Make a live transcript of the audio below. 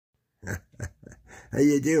How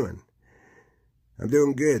you doing? I'm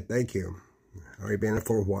doing good, thank you. Already been up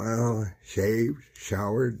for a while, shaved,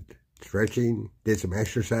 showered, stretching, did some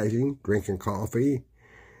exercising, drinking coffee,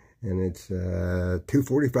 and it's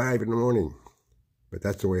 2:45 in the morning. But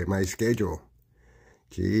that's the way of my schedule.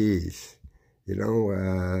 Jeez. You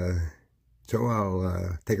know, so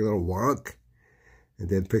I'll take a little walk, and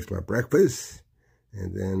then fix my breakfast,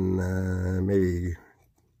 and then maybe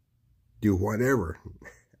do whatever.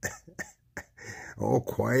 All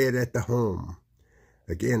quiet at the home.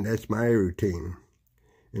 Again, that's my routine.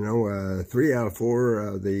 You know, 3 out of 4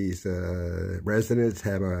 of these residents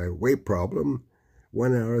have a weight problem.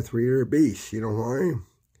 1 out of 3 are obese. You know why?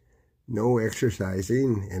 No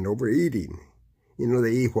exercising and overeating. You know,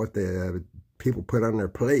 they eat what the people put on their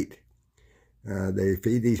plate. They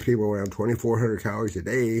feed these people around 2,400 calories a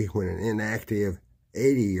day when an inactive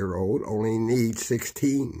 80-year-old only needs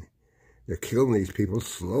 16. They're killing these people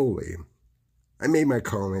slowly. I made my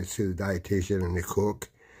comments to the dietitian and the cook,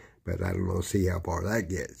 but I don't know, see how far that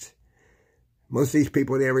gets. Most of these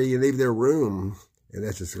people never even leave their room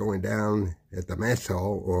unless it's going down at the mess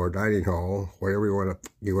hall or dining hall, whatever you want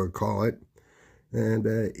to call it,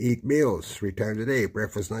 and eat meals 3 times a day,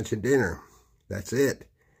 breakfast, lunch, and dinner. That's it.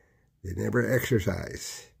 They never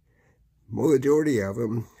exercise. Majority of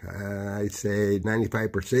them, I'd say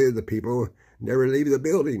 95% of the people, never leave the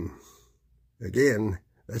building. Again,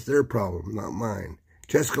 that's their problem, not mine.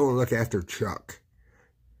 Just go and look after Chuck.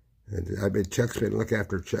 And Chuck's been looking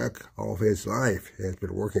after Chuck all of his life. It's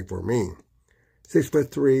been working for me.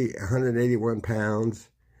 6'3", 181 pounds,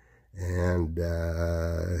 and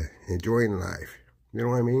enjoying life. You know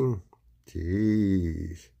what I mean?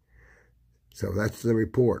 Jeez. So that's the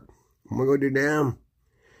report. What am I going to do now?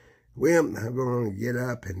 Well, I'm going to get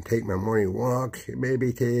up and take my morning walk.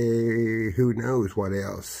 Maybe to who knows what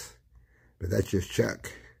else. But that's just Chuck.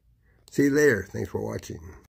 See you later. Thanks for watching.